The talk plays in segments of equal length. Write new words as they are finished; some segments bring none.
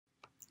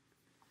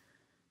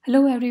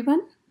Hello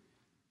everyone,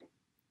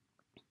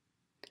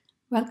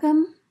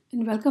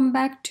 welcome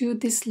back to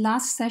this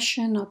last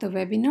session of the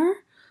webinar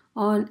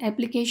on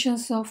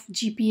applications of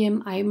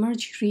GPM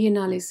IMERG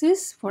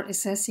reanalysis for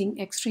assessing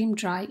extreme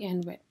dry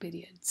and wet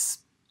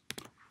periods.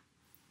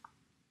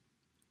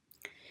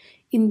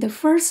 In the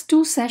first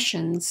two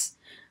sessions,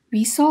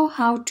 we saw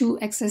how to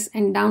access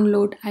and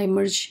download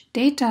IMERG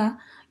data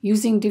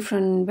using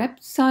different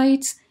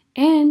websites,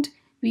 and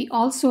we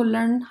also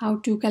learned how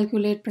to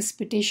calculate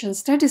precipitation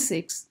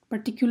statistics,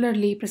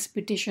 particularly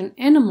precipitation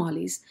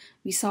anomalies.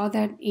 We saw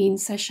that in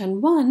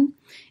session 1,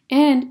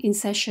 and in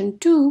session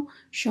 2,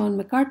 Sean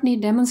McCartney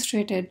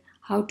demonstrated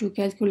how to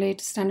calculate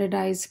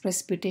standardized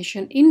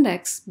precipitation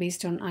index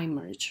based on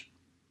IMERG.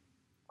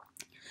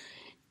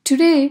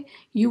 Today,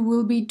 you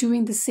will be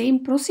doing the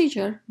same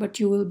procedure, but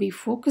you will be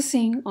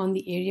focusing on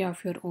the area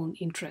of your own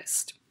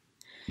interest.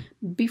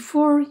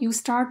 Before you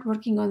start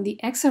working on the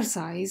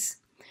exercise,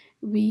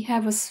 we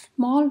have a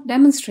small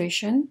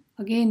demonstration,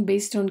 again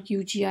based on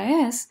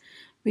QGIS,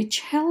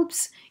 which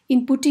helps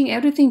in putting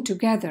everything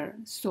together.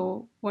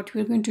 So what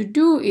we're going to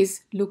do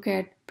is look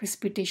at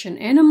precipitation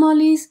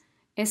anomalies,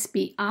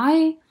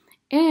 SPI,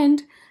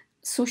 and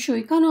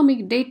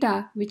socioeconomic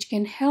data, which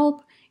can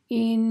help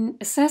in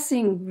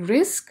assessing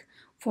risk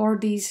for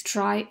these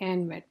dry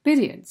and wet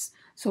periods.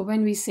 So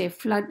when we say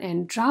flood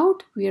and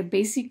drought, we are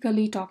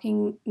basically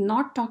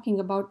not talking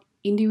about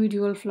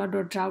individual flood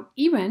or drought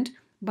event,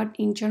 but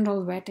in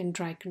general wet and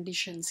dry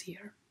conditions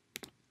here.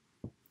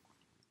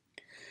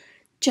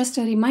 Just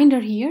a reminder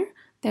here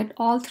that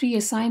all 3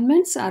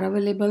 assignments are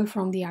available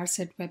from the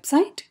ARSET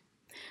website,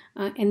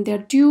 and they're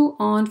due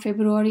on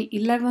February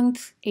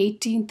 11th,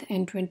 18th,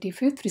 and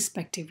 25th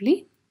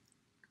respectively.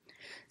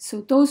 So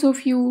those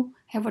of you who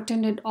have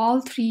attended all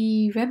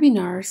 3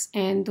 webinars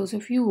and those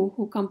of you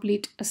who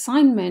complete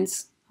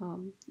assignments,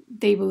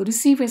 they will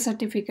receive a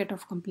certificate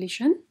of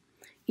completion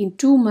in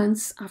 2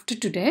 months after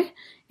today,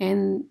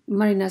 and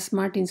Marinas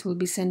Martins will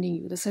be sending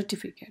you the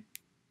certificate.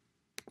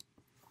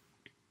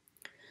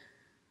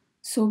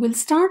 So we'll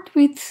start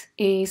with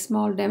a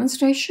small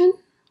demonstration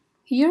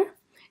here.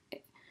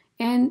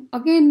 And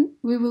again,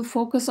 we will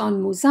focus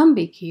on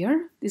Mozambique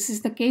here. This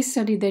is the case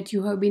study that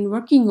you have been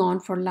working on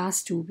for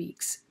last 2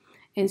 weeks.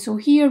 And so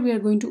here we are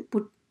going to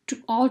put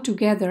all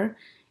together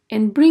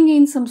and bring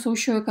in some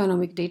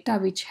socioeconomic data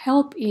which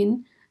help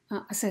in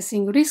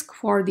assessing risk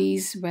for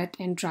these wet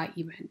and dry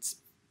events.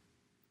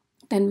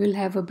 Then we'll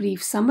have a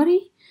brief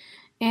summary,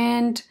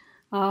 and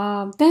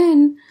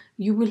then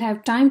you will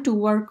have time to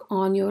work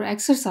on your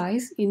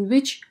exercise, in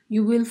which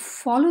you will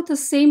follow the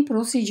same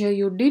procedure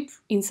you did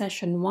in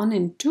session 1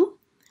 and 2,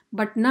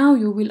 but now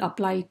you will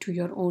apply it to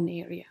your own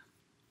area.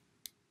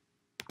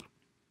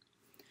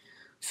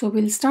 So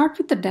we'll start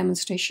with the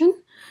demonstration.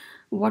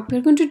 What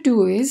we're going to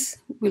do is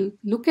we'll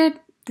look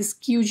at this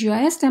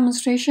QGIS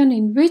demonstration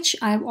in which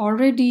I've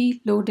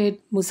already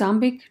loaded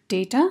Mozambique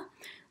data.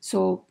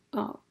 So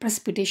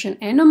precipitation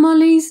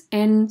anomalies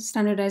and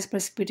standardized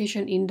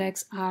precipitation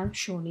index are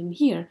shown in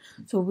here.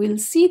 So we'll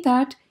see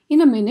that in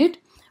a minute,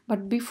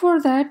 but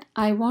before that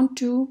I want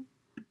to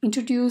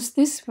introduce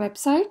this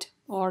website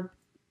or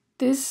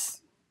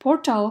this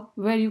portal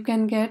where you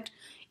can get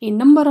a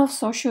number of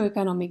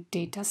socioeconomic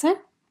data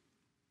set.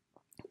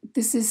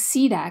 This is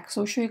CDAC,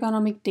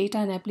 Socioeconomic Data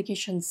and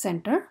Application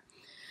Center.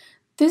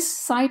 This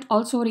site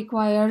also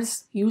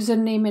requires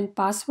username and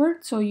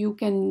password, so you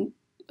can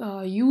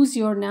use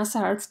your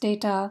NASA Earth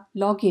Data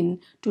login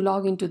to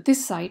log into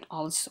this site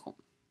also.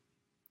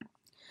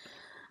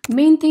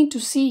 Main thing to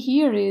see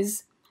here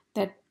is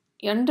that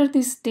under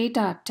this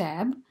data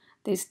tab,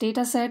 there's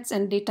data sets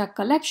and data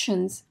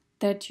collections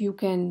that you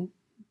can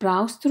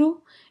browse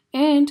through,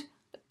 and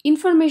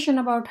information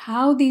about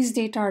how these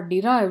data are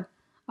derived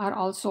are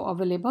also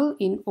available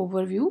in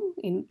overview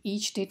in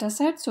each data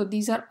set. So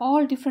these are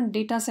all different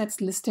data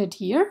sets listed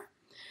here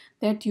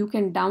that you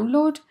can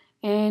download,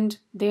 and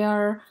they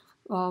are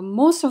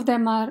most of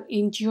them are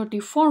in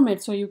GOT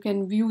format, so you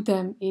can view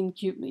them in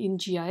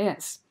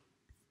GIS.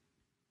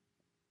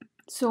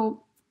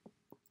 So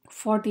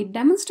for the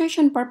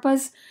demonstration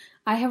purpose,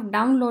 I have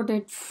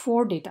downloaded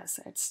 4 data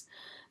sets.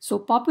 So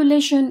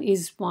population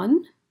is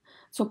 1.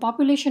 So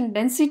population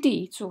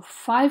density, so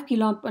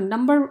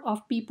number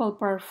of people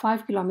per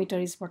 5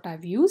 kilometers is what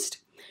I've used.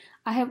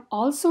 I have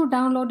also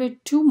downloaded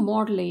 2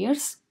 more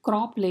layers,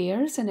 crop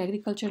layers and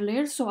agriculture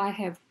layers. So I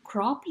have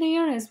crop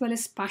layer as well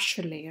as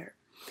spatial layer.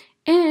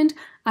 And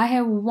I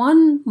have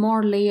 1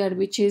 more layer,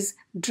 which is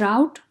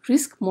drought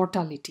risk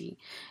mortality.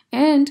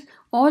 And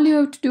all you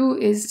have to do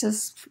is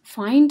just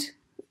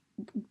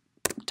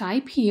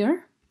type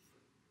here,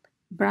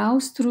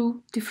 browse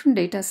through different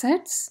data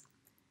sets.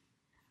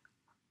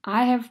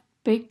 I have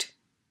picked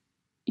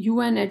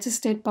UN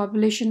adjusted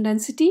population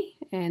density,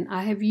 and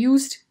I have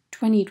used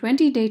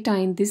 2020 data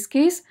in this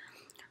case.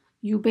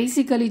 You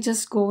basically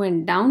just go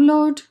and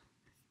download,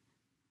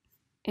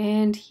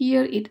 and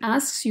here it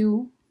asks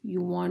you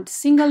want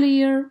single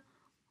year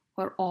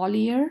or all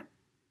year,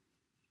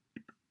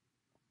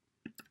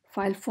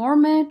 file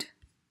format,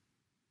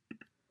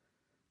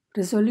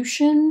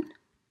 resolution,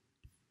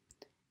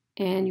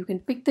 and you can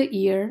pick the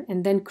year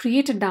and then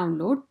create a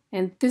download,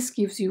 and this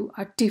gives you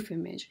a TIFF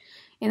image.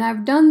 And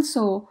I've done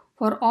so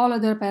for all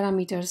other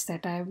parameters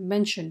that I've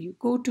mentioned. You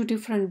go to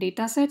different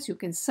data sets, you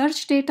can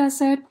search data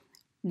set,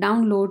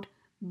 download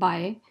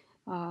by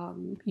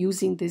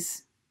using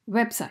this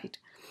website.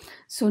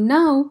 So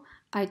now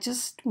I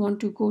just want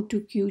to go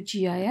to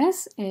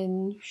QGIS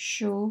and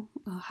show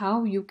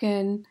how you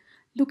can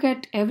look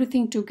at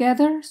everything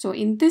together. So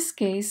in this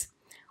case,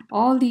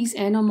 all these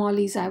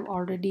anomalies I've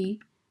already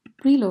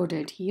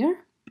preloaded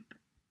here.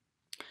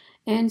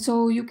 And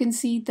so you can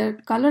see the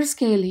color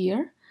scale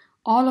here.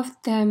 All of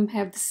them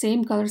have the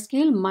same color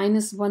scale,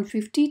 minus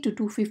 150 to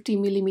 250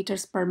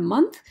 millimeters per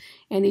month.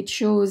 And it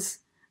shows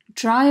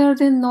drier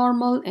than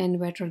normal and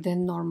wetter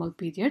than normal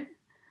period.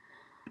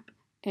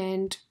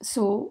 And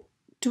so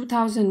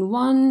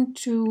 2001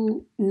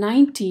 to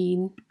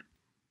 19,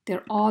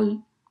 they're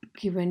all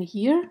given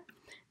here.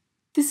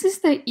 This is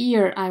the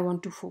year I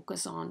want to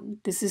focus on.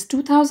 This is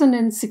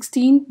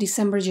 2016,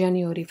 December,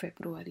 January,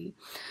 February.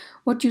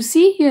 What you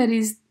see here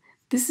is,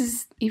 this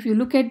is, if you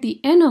look at the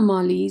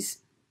anomalies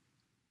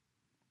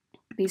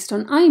based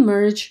on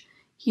IMERG,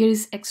 here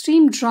is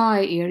extreme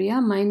dry area,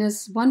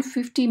 minus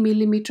 150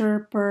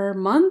 millimeter per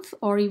month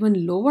or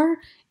even lower.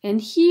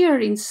 And here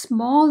in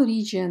small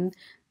region,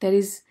 there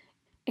is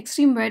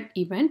extreme wet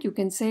event. You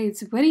can say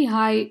it's very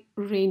high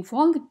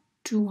rainfall,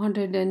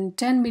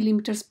 210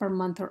 millimeters per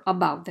month or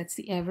above. That's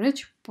the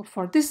average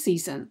for this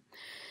season.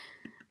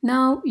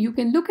 Now you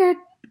can look at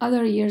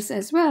other years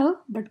as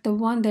well, but the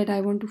one that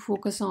I want to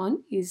focus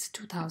on is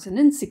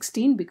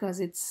 2016 because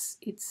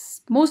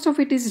it's most of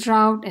it is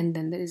drought, and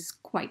then there is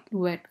quite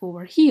wet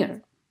over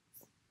here.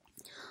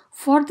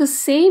 For the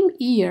same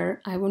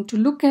year, I want to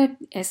look at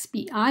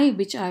SPI,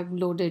 which I've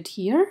loaded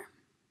here.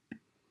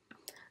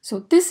 So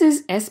this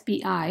is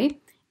SPI,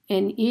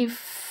 and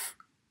if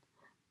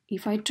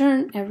I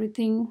turn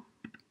everything,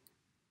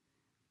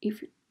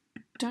 if you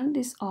turn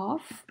this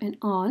off and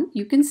on,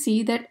 you can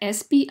see that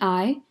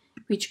SPI,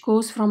 which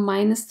goes from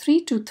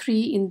 -3 to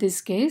 3 in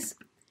this case,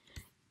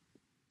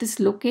 this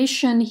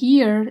location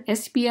here,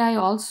 SPI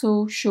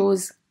also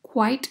shows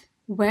quite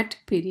wet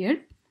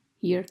period,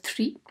 here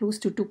 3, close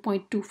to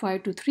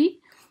 2.25 to 3,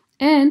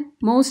 and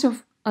most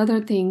of other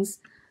things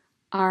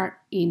are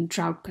in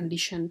drought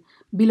condition,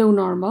 below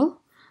normal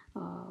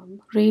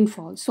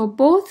rainfall. So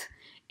both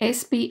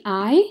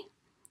SPI,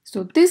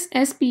 so this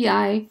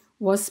SPI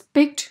was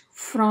picked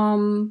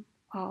from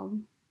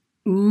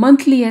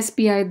monthly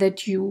SPI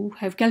that you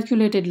have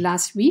calculated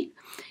last week,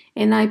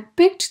 and I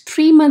picked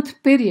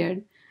 3-month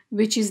period,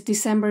 which is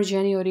December,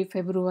 January,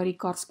 February,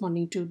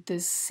 corresponding to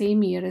this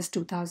same year as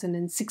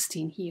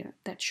 2016 here,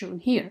 that's shown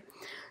here.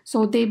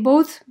 So they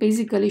both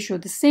basically show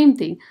the same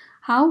thing.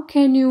 How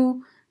can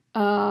you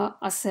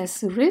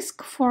assess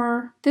risk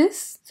for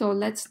this? So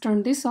let's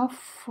turn this off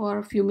for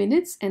a few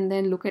minutes and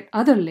then look at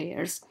other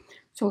layers.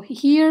 So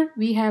here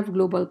we have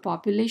global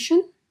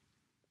population.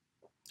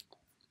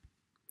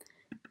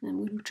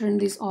 I'm going to turn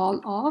this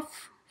all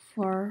off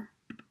for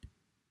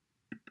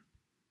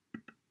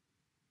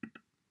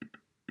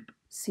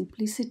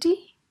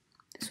simplicity.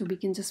 So we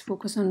can just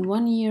focus on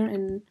 1 year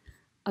and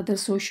other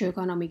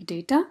socioeconomic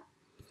data.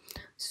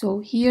 So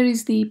here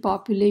is the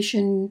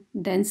population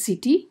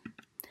density.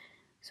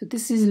 So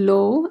this is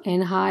low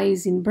and high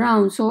is in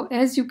brown. So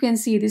as you can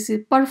see, this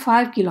is per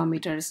 5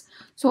 kilometers.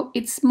 So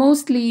it's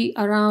mostly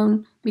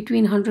around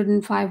between 100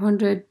 and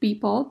 500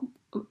 people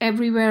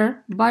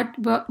everywhere. But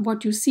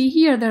what you see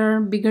here, there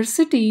are bigger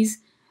cities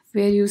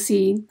where you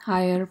see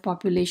higher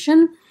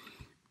population.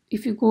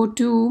 If you go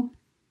to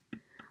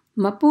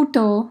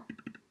Maputo,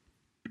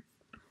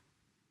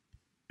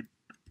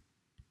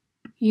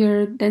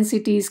 here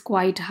density is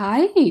quite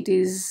high. It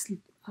is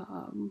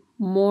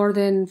more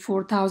than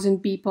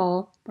 4,000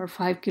 people per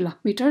 5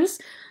 kilometers.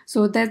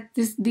 So that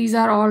these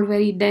are all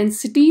very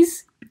dense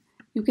cities,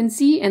 you can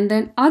see. And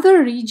then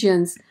other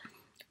regions,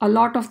 a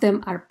lot of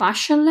them are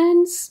partial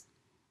lands.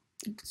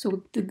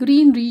 So the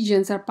green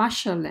regions are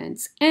partial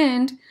lands,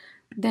 and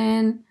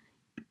then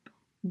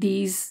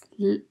these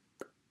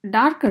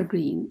darker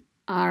green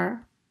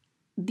are,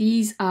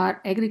 these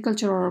are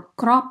agricultural or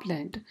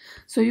cropland.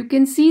 So you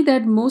can see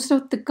that most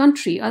of the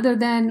country, other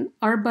than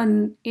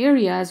urban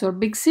areas or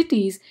big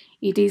cities,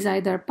 it is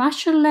either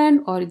partial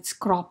land or it's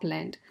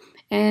cropland.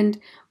 And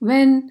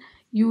when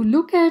you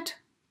look at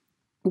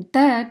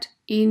that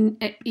in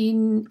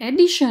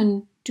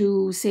addition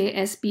to, say,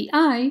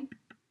 SPI,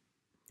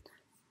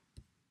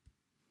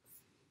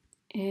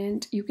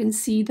 and you can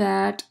see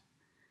that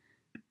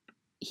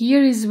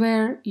here is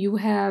where you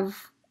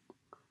have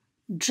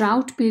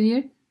drought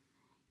period.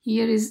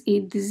 Here is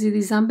this is the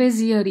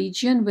Zambezia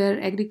region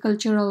where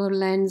agricultural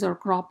lands or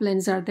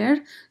croplands are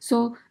there.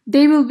 So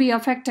they will be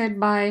affected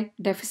by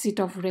deficit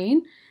of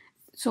rain.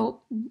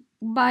 So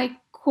by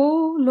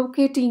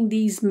co-locating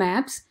these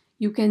maps,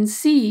 you can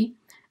see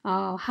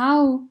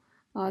how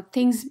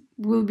things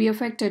will be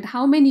affected,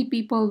 how many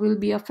people will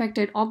be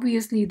affected.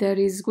 Obviously, there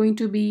is going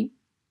to be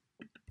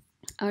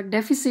a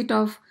deficit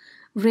of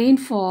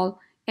rainfall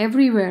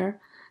everywhere.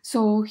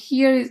 So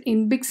here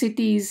in big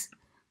cities,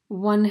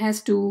 one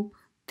has to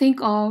think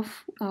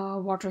of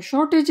water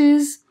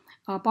shortages,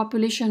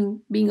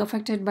 population being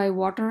affected by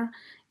water,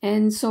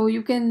 and so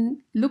you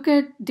can look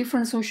at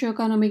different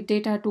socioeconomic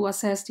data to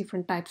assess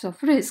different types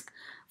of risk.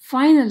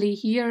 Finally,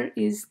 here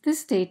is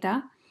this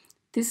data.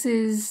 This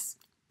is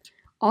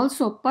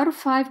also per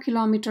 5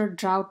 kilometer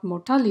drought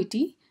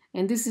mortality,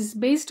 and this is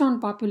based on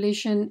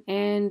population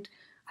and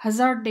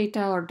hazard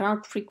data or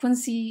drought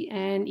frequency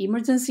and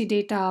emergency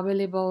data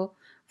available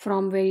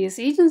from various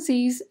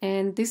agencies,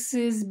 and this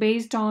is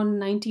based on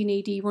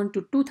 1981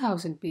 to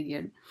 2000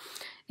 period.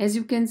 As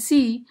you can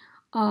see,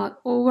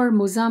 over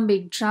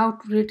Mozambique,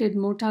 drought related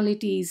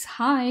mortality is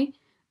high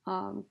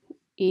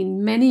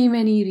in many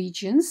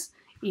regions.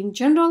 In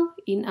general,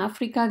 in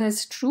Africa,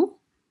 that's true,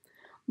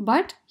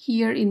 but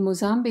here in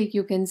Mozambique,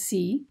 you can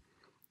see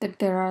that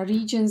there are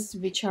regions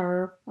which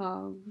are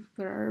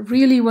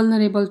really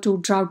vulnerable to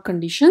drought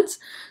conditions.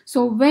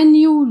 So when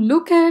you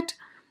look at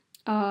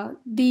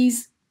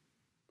these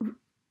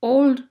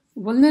old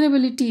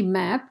vulnerability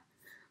map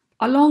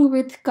along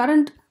with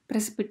current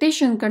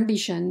precipitation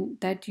condition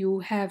that you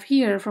have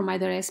here from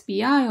either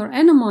SPI or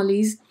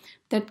anomalies,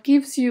 that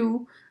gives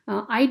you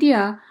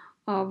idea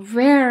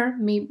where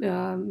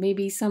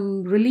maybe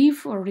some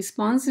relief or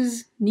response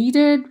is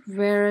needed,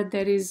 where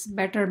there is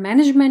better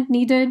management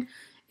needed.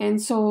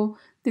 And so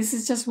this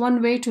is just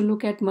one way to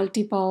look at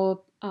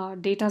multiple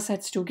data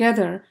sets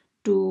together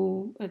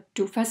to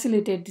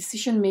facilitate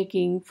decision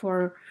making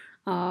for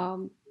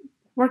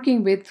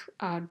working with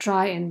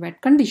dry and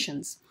wet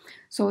conditions.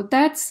 So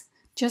that's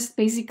just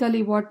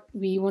basically what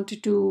we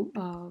wanted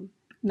to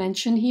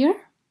mention here.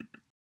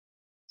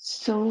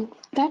 So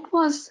that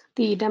was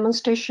the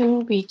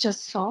demonstration we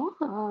just saw,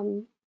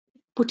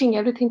 putting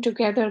everything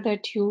together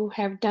that you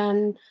have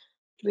done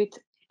with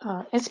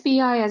SPI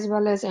as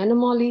well as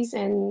anomalies,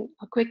 and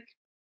a quick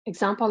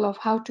example of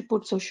how to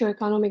put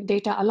socioeconomic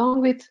data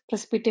along with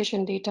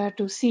precipitation data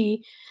to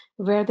see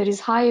where there is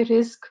high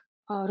risk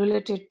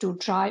related to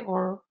dry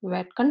or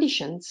wet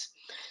conditions.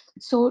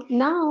 So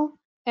now,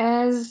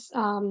 as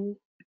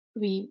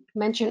we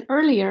mentioned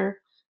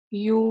earlier,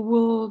 you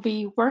will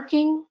be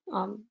working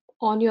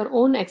on your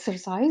own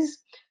exercise.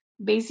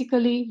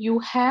 Basically, you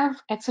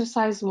have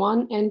exercise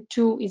 1 and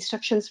 2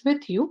 instructions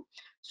with you.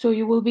 So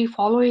you will be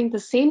following the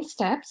same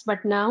steps,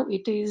 but now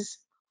it is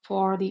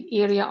for the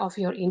area of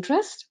your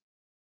interest.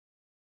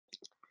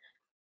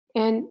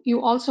 And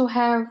you also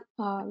have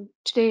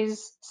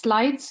today's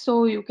slides,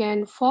 so you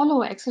can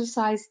follow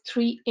exercise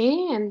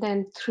 3A and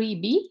then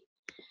 3B.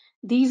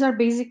 These are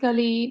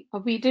basically,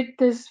 we did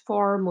this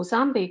for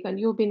Mozambique, and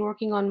you've been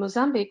working on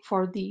Mozambique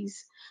for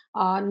these.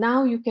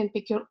 Now you can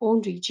pick your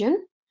own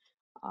region.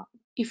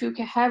 If you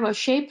can have a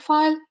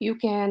shapefile, you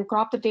can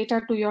crop the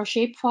data to your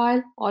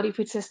shapefile, or if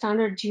it's a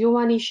standard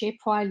Giovanni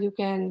shapefile, you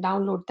can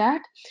download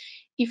that.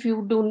 If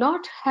you do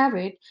not have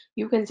it,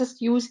 you can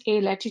just use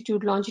a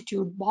latitude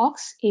longitude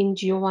box in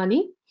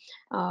Giovanni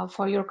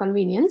for your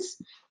convenience.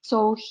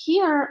 So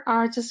here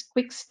are just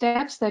quick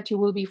steps that you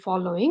will be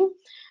following.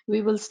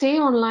 We will stay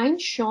online.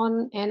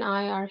 Sean and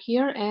I are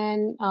here,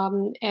 and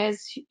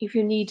as if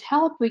you need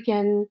help, we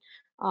can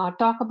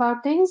talk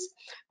about things.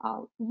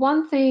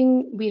 One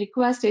thing we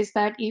request is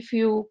that if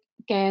you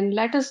can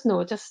let us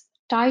know, just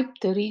type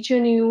the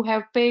region you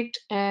have picked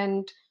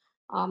and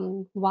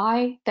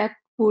why. That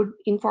would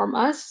inform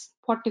us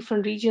what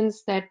different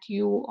regions that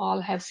you all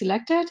have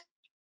selected.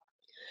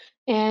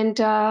 And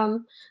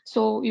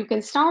so you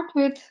can start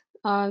with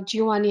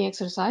Giovanni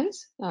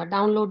exercise,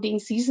 downloading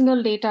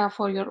seasonal data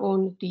for your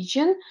own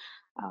region.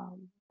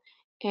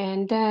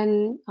 And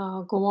then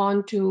go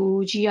on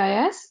to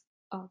GIS,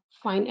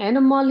 find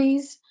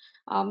anomalies.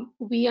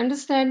 We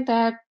understand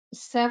that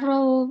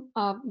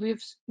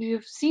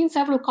we've seen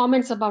several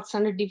comments about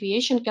standard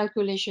deviation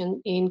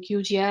calculation in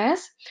QGIS.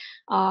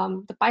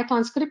 The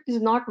Python script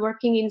is not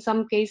working in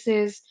some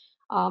cases,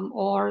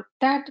 or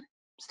that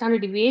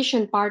standard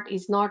deviation part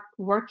is not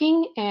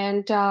working.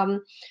 And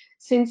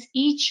since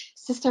each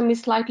system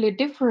is slightly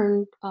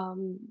different,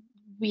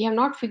 we have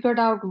not figured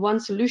out one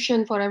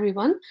solution for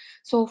everyone.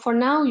 So for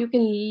now, you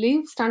can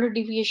leave standard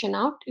deviation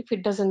out if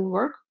it doesn't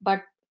work,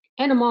 but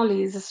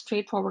anomaly is a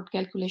straightforward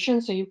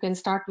calculation, so you can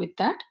start with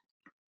that.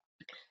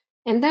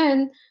 And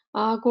then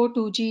go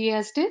to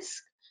GES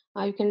disk.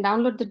 You can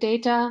download the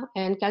data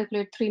and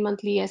calculate 3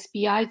 monthly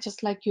SPI,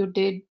 just like you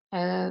did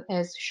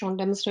as Sean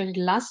demonstrated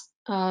last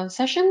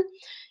session.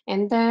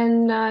 And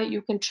then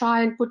you can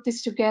try and put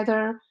this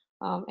together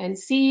and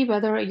see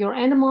whether your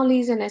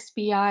anomalies and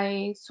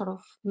SPI sort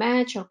of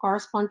match or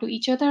correspond to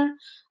each other.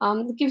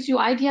 It gives you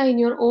idea in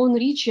your own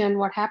region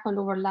what happened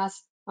over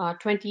last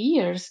 20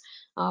 years,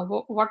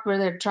 what were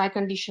the dry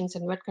conditions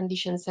and wet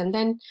conditions. And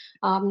then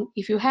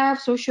if you have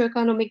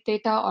socioeconomic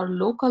data or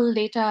local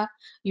data,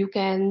 you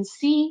can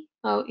see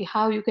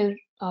how you can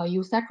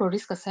use that for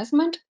risk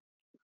assessment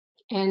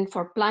and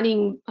for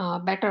planning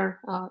better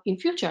in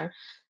future.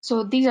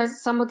 So these are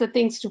some of the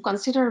things to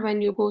consider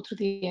when you go through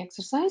the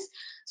exercise.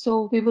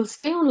 So we will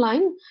stay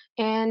online,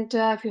 and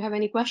if you have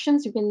any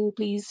questions, you can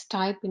please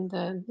type in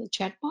the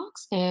chat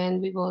box, and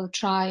we will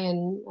try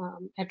and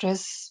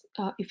address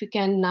if we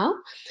can now.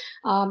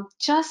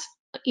 Just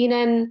in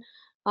an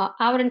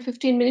hour and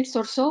 15 minutes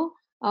or so,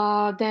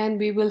 then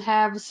we will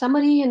have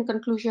summary and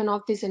conclusion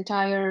of this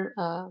entire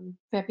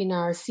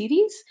webinar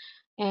series,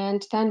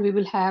 and then we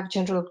will have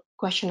general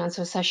question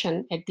answer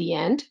session at the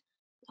end,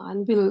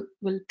 and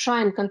we'll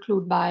try and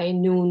conclude by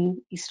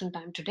noon Eastern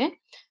time today.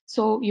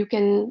 So you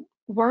can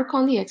work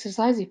on the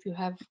exercise if you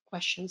have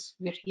questions.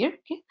 We're here.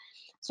 Okay,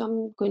 so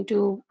I'm going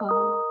to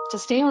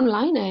just stay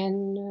online,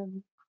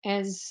 and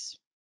as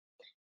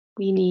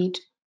we need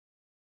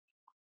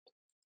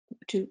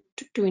to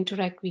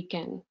interact, we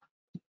can.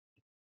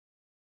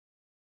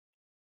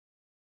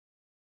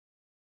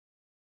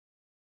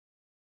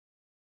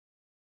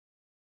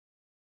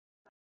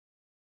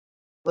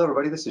 Hello,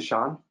 everybody. This is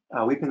Sean.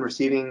 We've been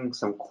receiving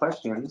some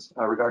questions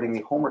regarding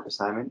the homework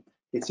assignment.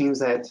 It seems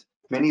that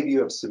many of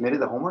you have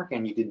submitted the homework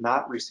and you did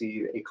not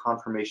receive a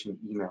confirmation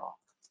email.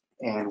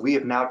 And we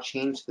have now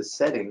changed the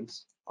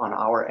settings on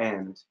our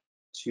end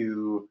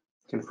to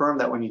confirm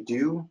that when you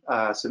do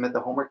submit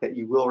the homework that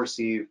you will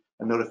receive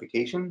a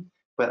notification.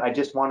 But I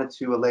just wanted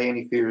to allay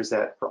any fears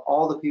that for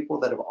all the people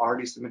that have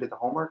already submitted the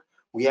homework,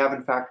 we have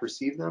in fact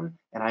received them,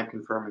 and I'm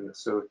confirming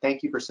this. So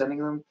thank you for sending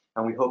them,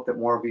 and we hope that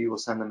more of you will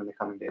send them in the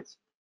coming days.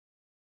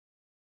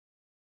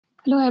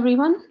 Hello,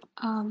 everyone.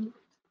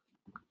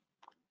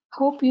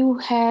 Hope you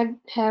have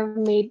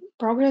made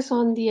progress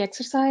on the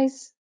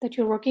exercise that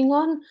you're working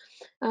on.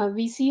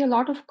 We see a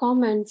lot of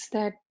comments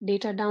that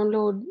data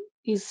download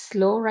is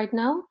slow right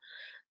now,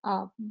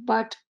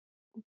 but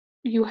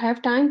you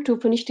have time to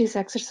finish this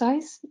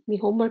exercise. The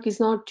homework is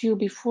not due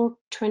before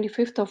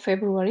 25th of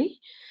February,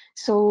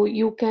 so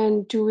you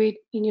can do it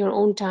in your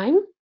own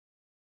time.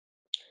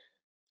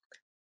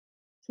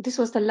 This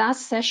was the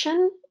last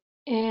session,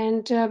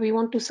 and we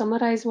want to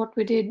summarize what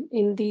we did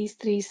in these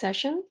 3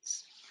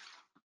 sessions.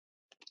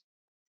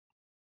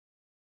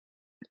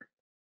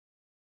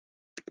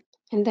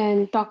 And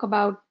then talk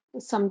about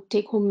some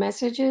take-home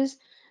messages.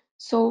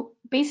 So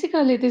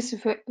basically, this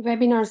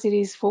webinar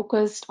series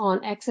focused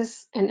on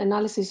access and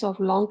analysis of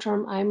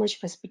long-term IMERG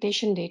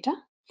precipitation data.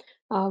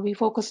 We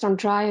focused on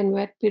dry and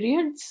wet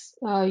periods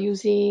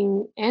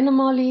using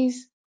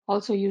anomalies,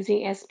 also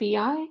using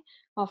SPI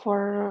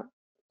for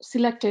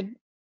selected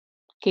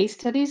case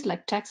studies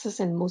like Texas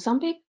and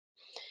Mozambique.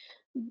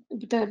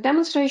 The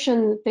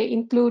demonstration, they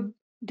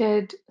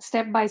included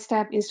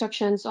step-by-step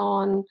instructions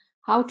on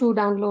how to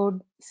download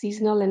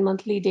seasonal and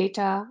monthly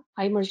data,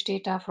 IMERG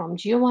data from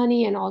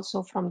Giovanni and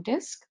also from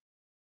DISC.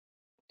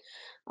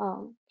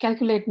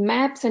 Calculate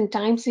maps and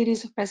time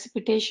series of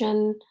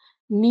precipitation,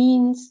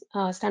 means,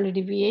 standard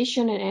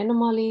deviation and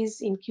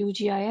anomalies in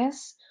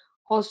QGIS.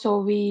 Also,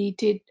 we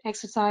did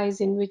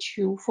exercise in which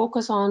you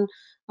focus on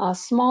a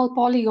small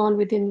polygon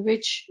within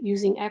which,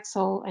 using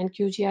Excel and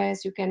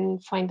QGIS, you can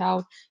find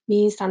out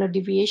mean, standard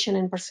deviation,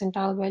 and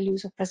percentile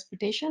values of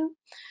precipitation.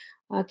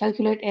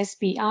 Calculate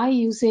SPI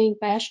using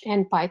Bash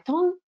and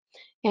Python,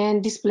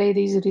 and display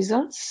these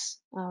results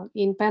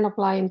in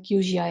Panoply and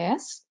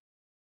QGIS.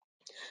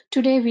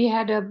 Today we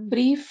had a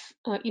brief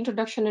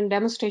introduction and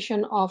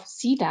demonstration of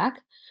CDAC,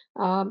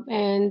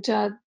 and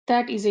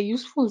that is a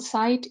useful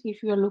site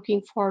if you are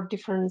looking for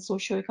different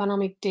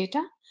socioeconomic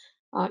data.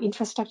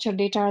 Infrastructure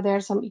data are there,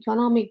 some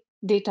economic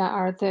data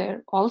are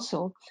there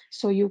also.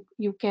 So you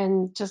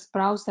can just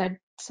browse that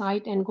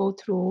site and go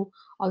through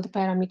all the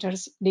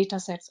parameters data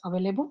sets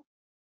available.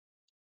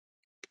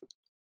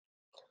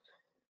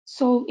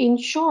 So in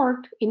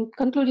short, in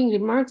concluding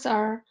remarks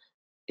are,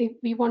 if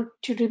we want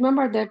to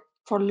remember that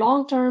for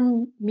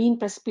long-term mean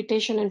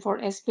precipitation and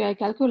for SPI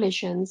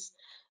calculations,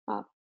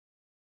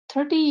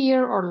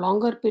 30-year or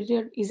longer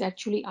period is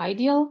actually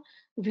ideal.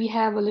 We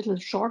have a little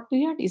short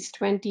period, it's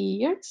 20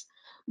 years,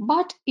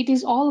 but it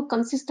is all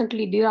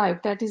consistently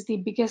derived. That is the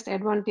biggest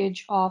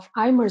advantage of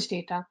IMERG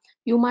data.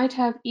 You might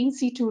have in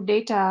situ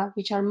data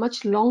which are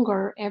much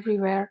longer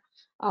everywhere,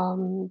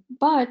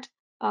 but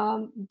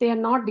they are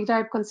not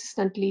derived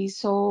consistently.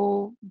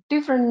 So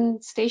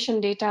different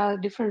station data,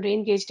 different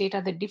rain gauge data,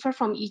 they differ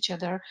from each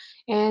other.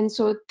 And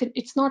so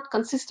it's not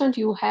consistent.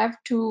 You have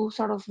to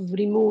sort of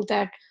remove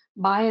that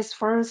bias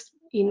first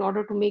in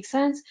order to make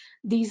sense.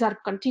 These are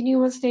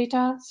continuous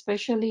data,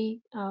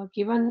 specially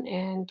given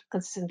and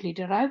consistently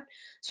derived.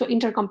 So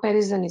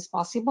intercomparison is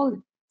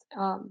possible.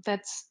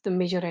 That's the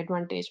major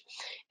advantage.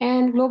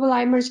 And global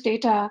IMERG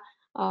data,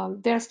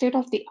 they're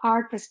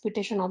state-of-the-art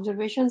precipitation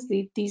observations.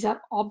 These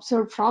are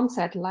observed from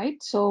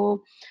satellite.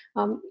 So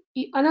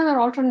another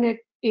alternate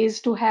is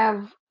to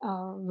have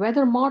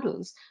weather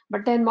models,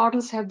 but then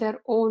models have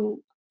their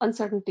own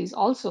uncertainties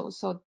also.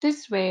 So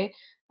this way,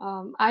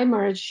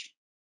 IMERG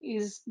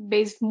is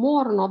based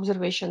more on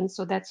observation,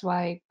 so that's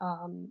why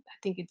I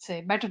think it's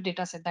a better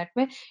data set that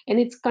way, and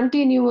it's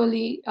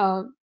continually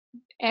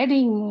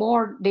adding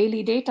more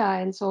daily data,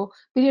 and so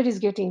period is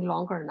getting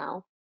longer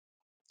now.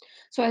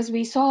 So as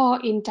we saw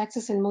in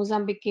Texas and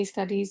Mozambique case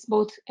studies,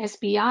 both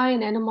SPI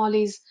and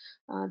anomalies,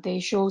 they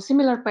show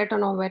similar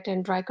pattern of wet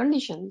and dry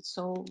conditions.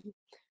 So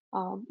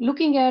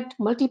looking at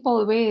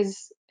multiple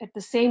ways at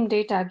the same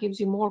data gives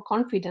you more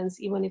confidence,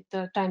 even if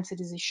the time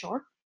series is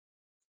short.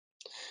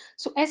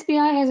 So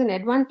SPI has an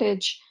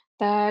advantage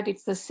that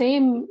it's the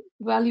same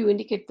value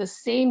indicate the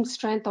same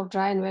strength of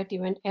dry and wet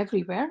event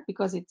everywhere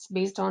because it's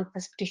based on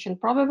precipitation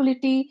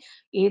probability.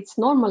 It's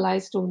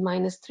normalized to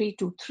 -3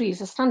 to 3,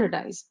 so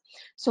standardized.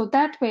 So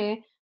that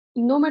way,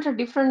 no matter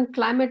different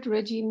climate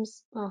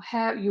regimes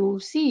you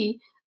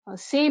see,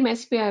 same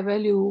SPI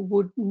value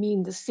would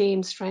mean the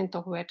same strength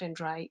of wet and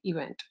dry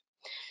event.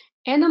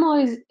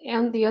 Anomalies,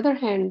 on the other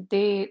hand,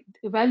 they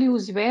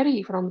values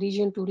vary from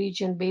region to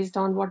region based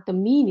on what the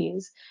mean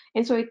is,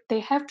 and so they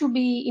have to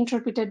be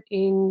interpreted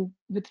in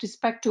with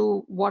respect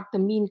to what the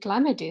mean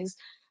climate is.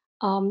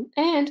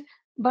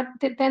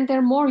 Then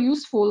they're more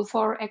useful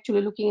for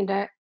actually looking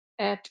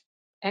at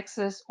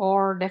excess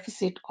or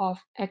deficit of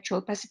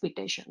actual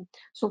precipitation.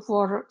 So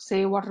for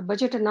say water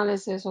budget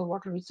analysis or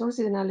water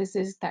resources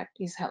analysis, that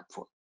is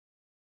helpful.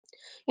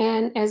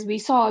 And as we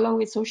saw, along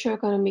with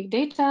socioeconomic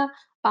data,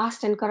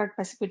 past and current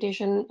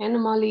precipitation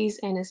anomalies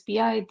and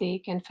SPI, they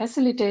can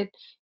facilitate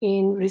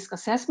in risk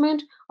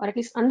assessment or at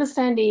least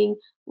understanding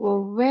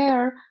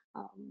where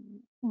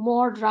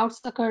more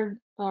droughts occurred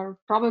or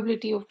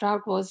probability of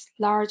drought was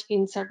large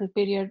in certain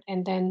period.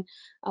 And then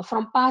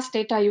from past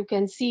data, you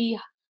can see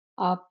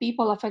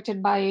people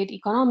affected by it,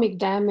 economic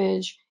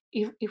damage,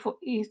 if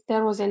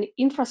there was any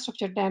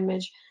infrastructure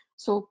damage.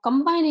 So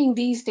combining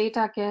these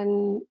data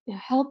can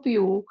help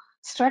you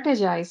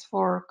strategize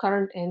for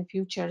current and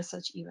future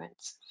such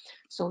events.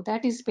 So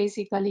that is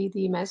basically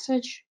the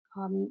message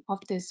of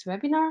this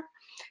webinar.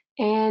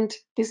 And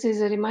this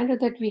is a reminder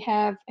that we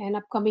have an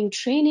upcoming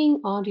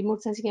training on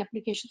remote sensing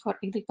applications for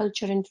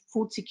agriculture and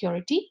food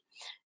security.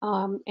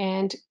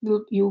 And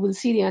you will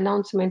see the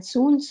announcement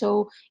soon.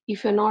 So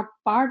if you're not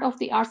part of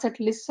the ARSET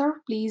listserv,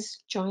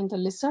 please join the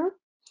listserv.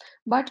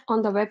 But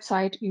on the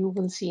website, you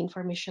will see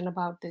information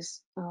about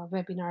this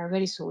webinar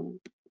very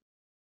soon.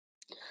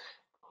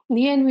 In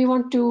the end, we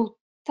want to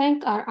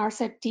thank our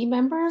ARSET team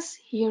members.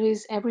 Here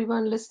is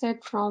everyone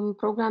listed from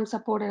program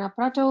support and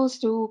apparatus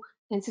to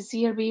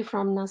NCCRB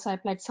from NASA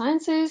Applied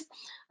Sciences.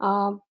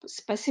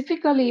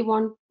 Specifically,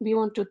 we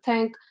want to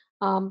thank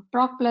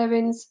Brock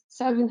Blevins,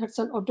 Selvin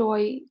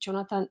Hudson-Odoi,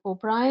 Jonathan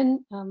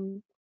O'Brien.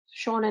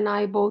 Sean and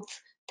I both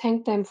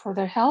thank them for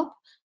their help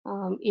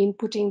in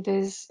putting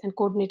this and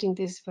coordinating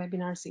this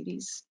webinar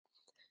series.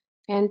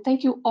 And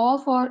thank you all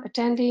for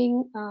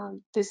attending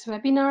this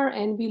webinar,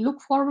 and we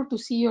look forward to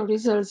see your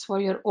results for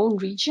your own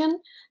region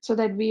so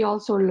that we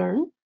also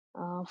learn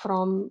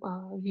from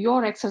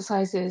your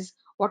exercises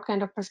what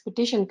kind of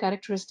precipitation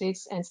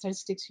characteristics and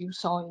statistics you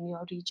saw in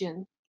your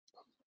region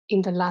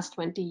in the last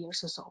 20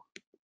 years or so.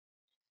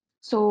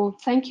 So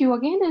thank you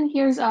again, and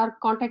here's our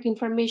contact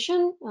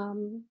information.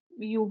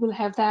 You will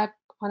have that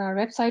on our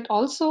website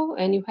also,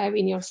 and you have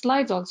in your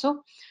slides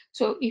also.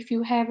 So if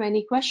you have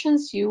any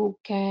questions, you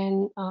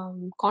can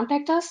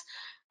contact us.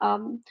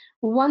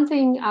 One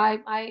thing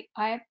I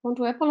want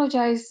to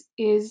apologize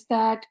is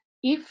that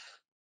if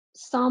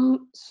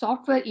some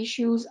software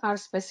issues are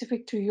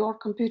specific to your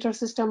computer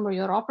system or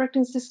your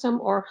operating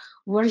system or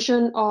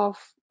version of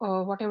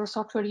whatever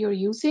software you're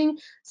using,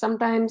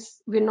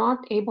 sometimes we're not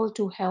able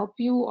to help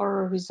you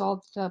or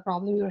resolve the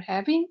problem you're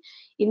having.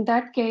 In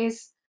that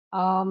case,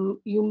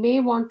 you may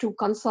want to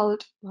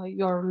consult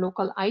your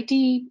local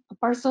IT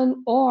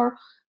person, or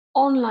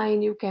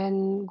online you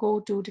can go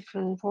to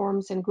different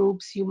forums and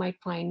groups, you might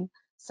find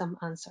some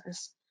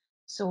answers.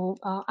 So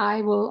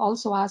I will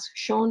also ask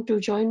Sean to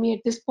join me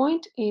at this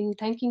point in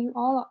thanking you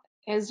all,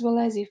 as well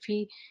as if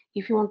you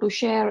want to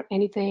share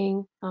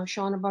anything,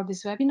 Sean, about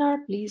this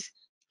webinar, please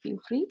feel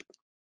free.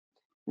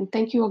 And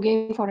thank you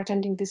again for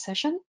attending this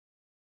session.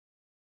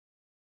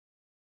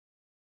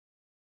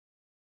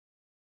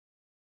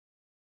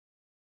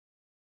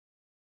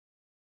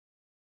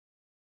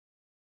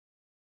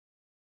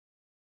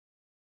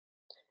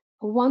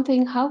 One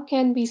thing, how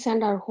can we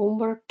send our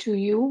homework to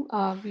you?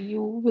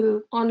 You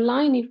will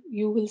online, if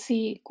you will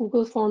see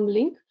Google form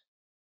link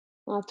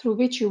through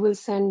which you will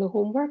send the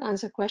homework,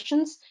 answer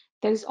questions.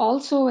 There is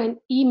also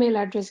an email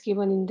address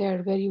given in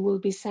there where you will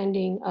be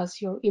sending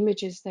us your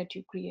images that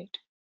you create.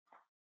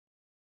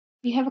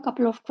 We have a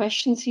couple of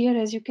questions here,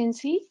 as you can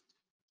see.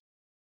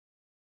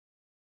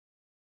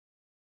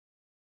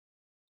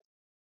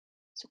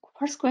 So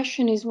first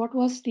question is, what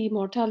was the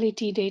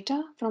mortality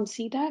data from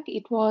CDAC?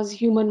 It was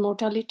human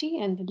mortality,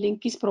 and the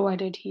link is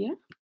provided here.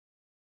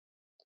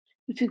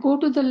 If you go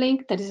to the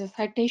link, there is a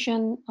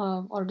citation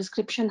or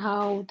description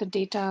how the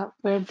data,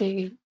 where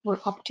they were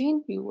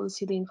obtained, you will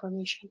see the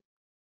information.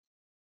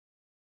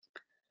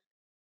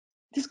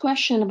 This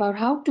question about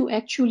how to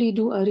actually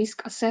do a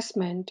risk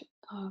assessment,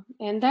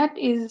 and that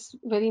is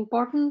very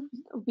important.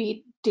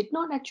 We did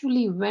not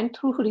actually went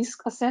through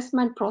risk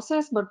assessment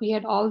process, but we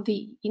had all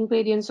the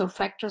ingredients or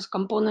factors,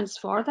 components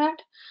for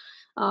that.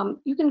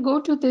 You can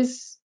go to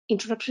this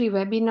introductory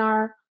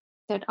webinar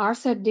that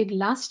ARSET did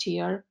last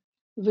year,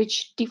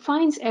 which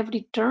defines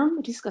every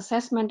term. Risk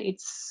assessment,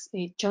 it's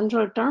a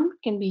general term,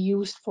 can be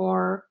used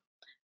for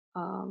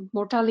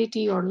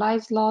mortality or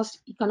lives lost,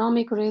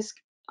 economic risk,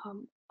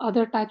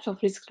 other types of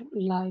risk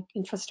like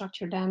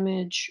infrastructure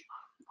damage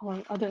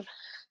or other.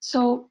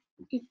 So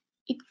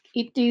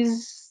it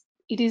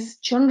is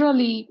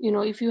generally,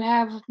 if you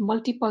have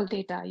multiple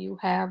data, you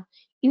have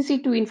in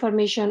situ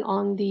information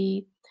on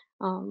the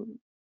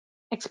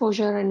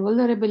exposure and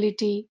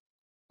vulnerability,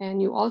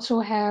 and you also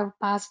have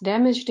past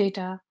damage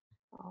data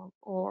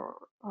or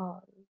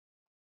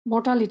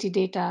mortality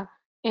data,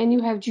 and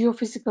you have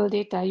geophysical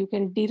data, you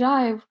can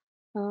derive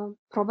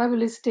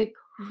probabilistic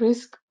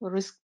risk or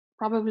risk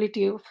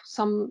probability of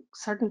some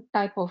certain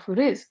type of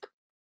risk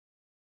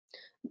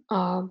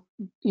uh,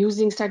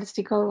 using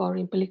statistical or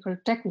empirical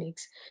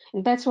techniques.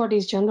 And that's what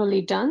is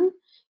generally done.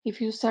 If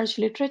you search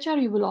literature,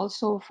 you will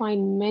also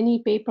find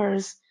many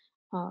papers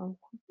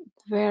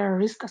where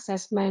risk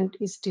assessment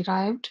is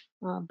derived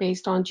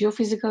based on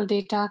geophysical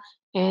data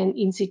and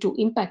in situ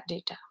impact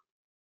data.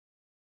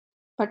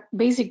 But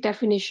basic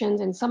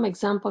definitions and some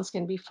examples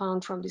can be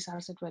found from this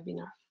ARSET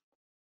webinar.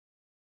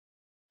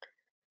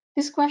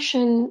 This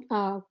question,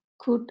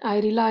 could I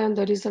rely on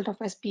the result of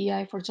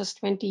SPI for just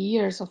 20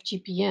 years of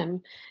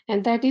GPM?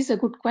 And that is a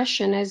good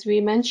question. As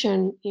we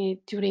mentioned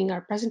during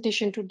our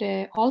presentation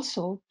today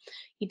also,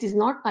 it is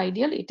not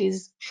ideal. It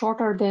is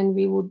shorter than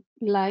we would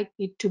like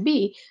it to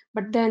be,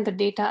 but then the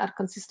data are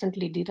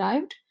consistently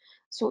derived.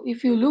 So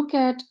if you look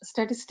at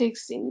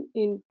statistics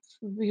in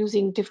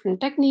using different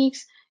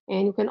techniques,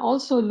 and you can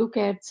also look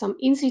at some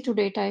in situ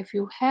data if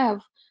you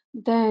have,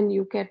 then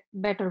you get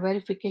better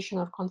verification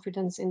or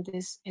confidence in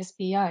this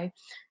SPI.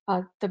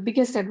 The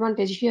biggest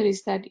advantage here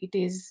is that it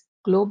is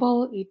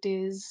global, it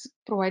is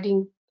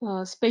providing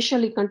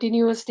spatially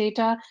continuous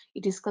data,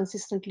 it is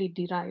consistently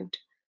derived.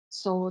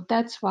 So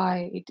that's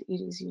why it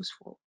is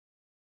useful.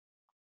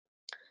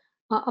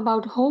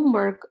 About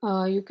homework,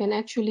 you can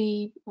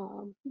actually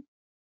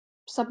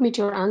submit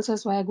your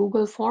answers via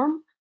Google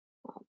form.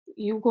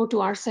 You go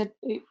to ARSET,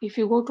 if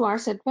you go to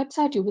ARSET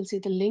website, you will see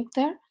the link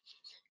there.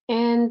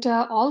 And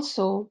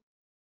also,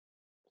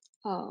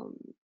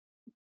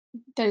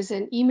 there is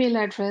an email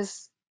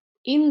address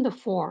in the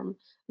form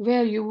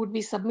where you would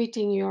be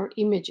submitting your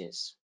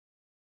images.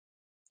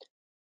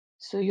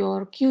 So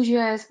your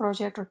QGIS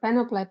project or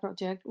Panoply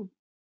project,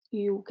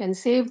 you can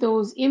save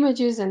those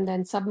images and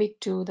then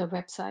submit to the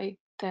website,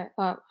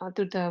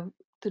 to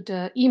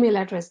the email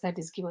address that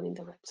is given in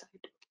the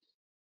website.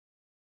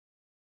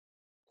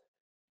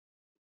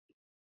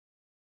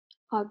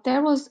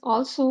 There was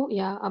also,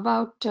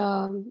 about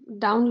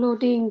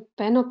downloading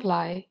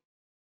Panoply,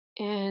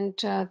 and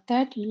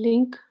that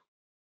link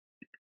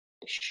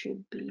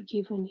should be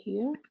given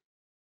here.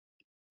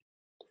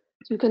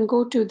 So you can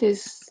go to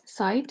this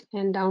site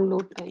and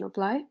download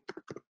Panoply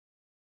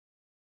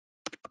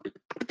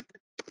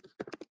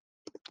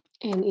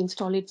and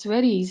install it. It's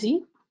very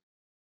easy.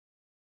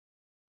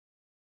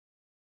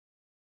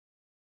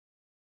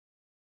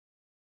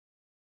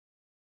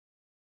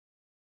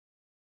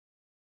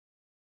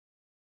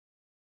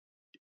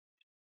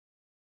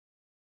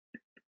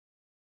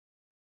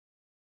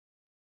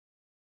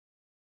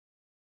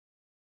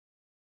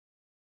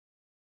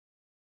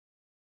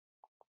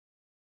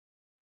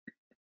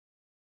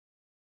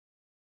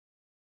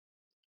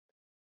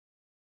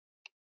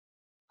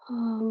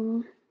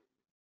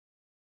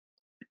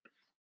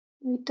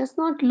 It does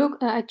not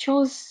look, I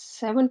chose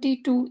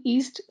 72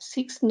 East,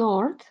 6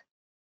 North,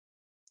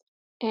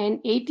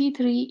 and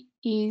 83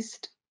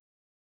 East,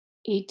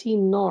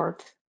 18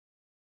 North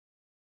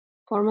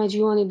for my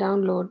Giovanni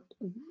download.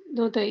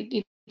 Though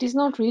it is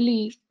not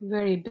really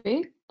very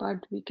big,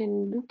 but we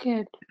can look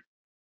at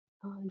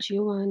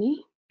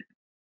Giovanni.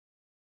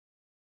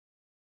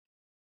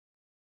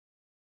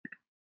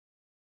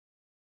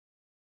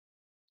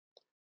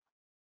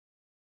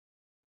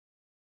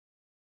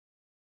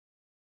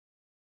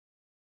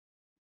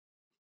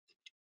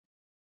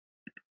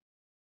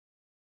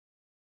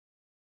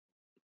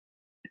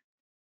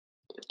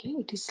 Okay,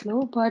 it is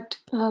slow, but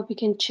we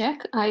can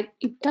check.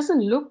 It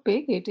doesn't look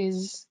big. It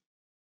is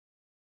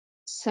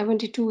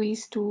 72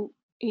 East to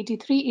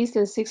 83 East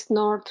and 6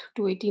 North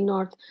to 80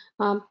 North.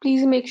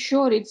 Please make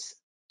sure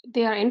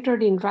they are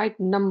entered in right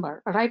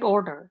number, right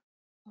order.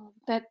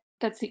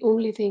 That's the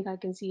only thing I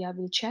can see. I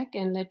will check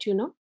and let you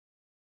know.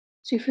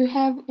 So if you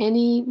have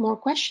any more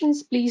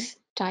questions, please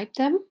type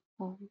them.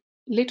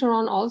 Later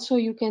on also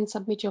you can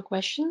submit your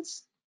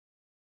questions.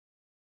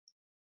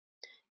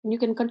 And you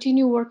can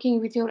continue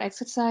working with your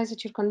exercise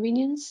at your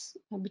convenience.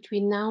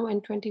 Between now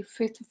and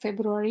 25th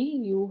February,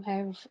 you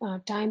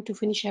have time to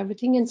finish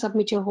everything and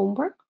submit your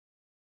homework,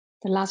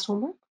 the last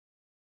homework.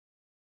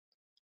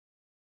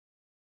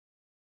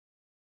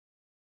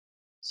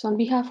 So on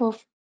behalf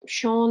of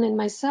Sean and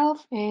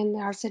myself and the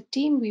ARSET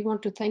team, we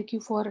want to thank you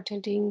for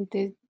attending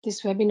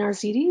this webinar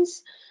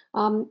series.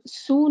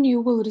 Soon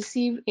you will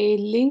receive a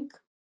link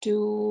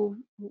to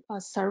a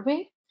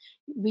survey.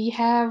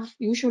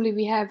 Usually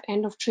we have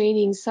end of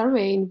training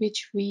survey in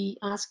which we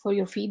ask for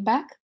your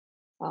feedback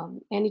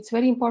And it's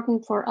very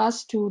important for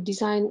us to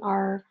design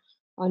our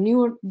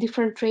newer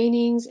different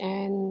trainings.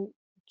 And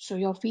so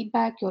your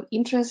feedback, your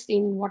interest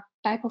in what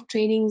type of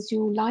trainings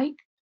you like,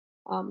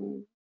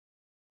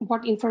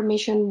 what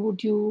information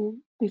would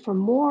you prefer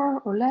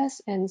more or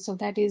less, and so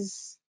that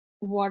is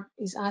what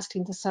is asked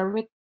in the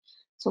survey.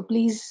 So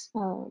please,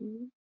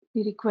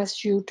 we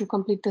request you to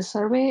complete the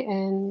survey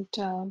and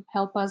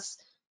help us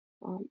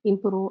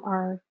improve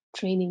our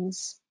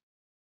trainings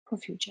for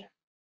future.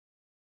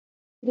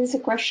 There's a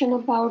question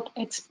about,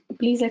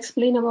 please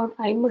explain about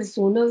IMERG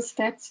zonal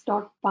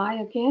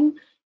stats.py again.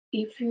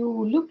 If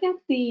you look at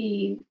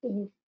the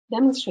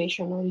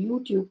demonstration on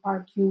YouTube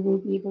part, you will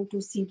be able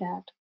to see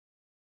that.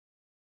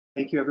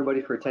 Thank you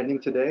everybody for attending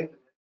today.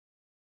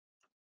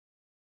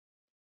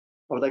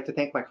 I would like to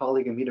thank my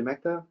colleague Amita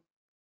Mehta,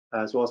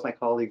 as well as my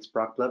colleagues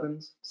Brock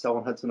Blevins,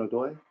 Selwyn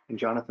Hudson-Odoi, and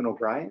Jonathan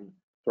O'Brien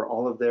for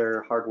all of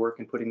their hard work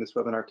in putting this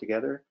webinar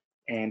together.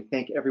 And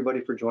thank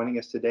everybody for joining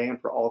us today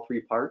and for all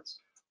 3 parts.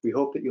 We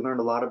hope that you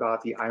learned a lot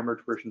about the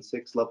IMERG version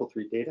 6 level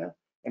 3 data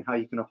and how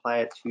you can apply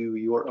it to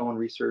your own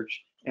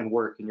research and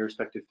work in your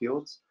respective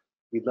fields.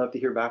 We'd love to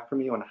hear back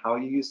from you on how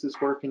you use this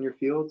work in your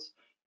fields.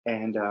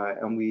 And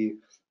we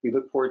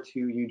look forward to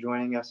you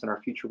joining us in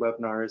our future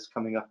webinars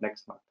coming up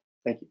next month.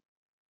 Thank you.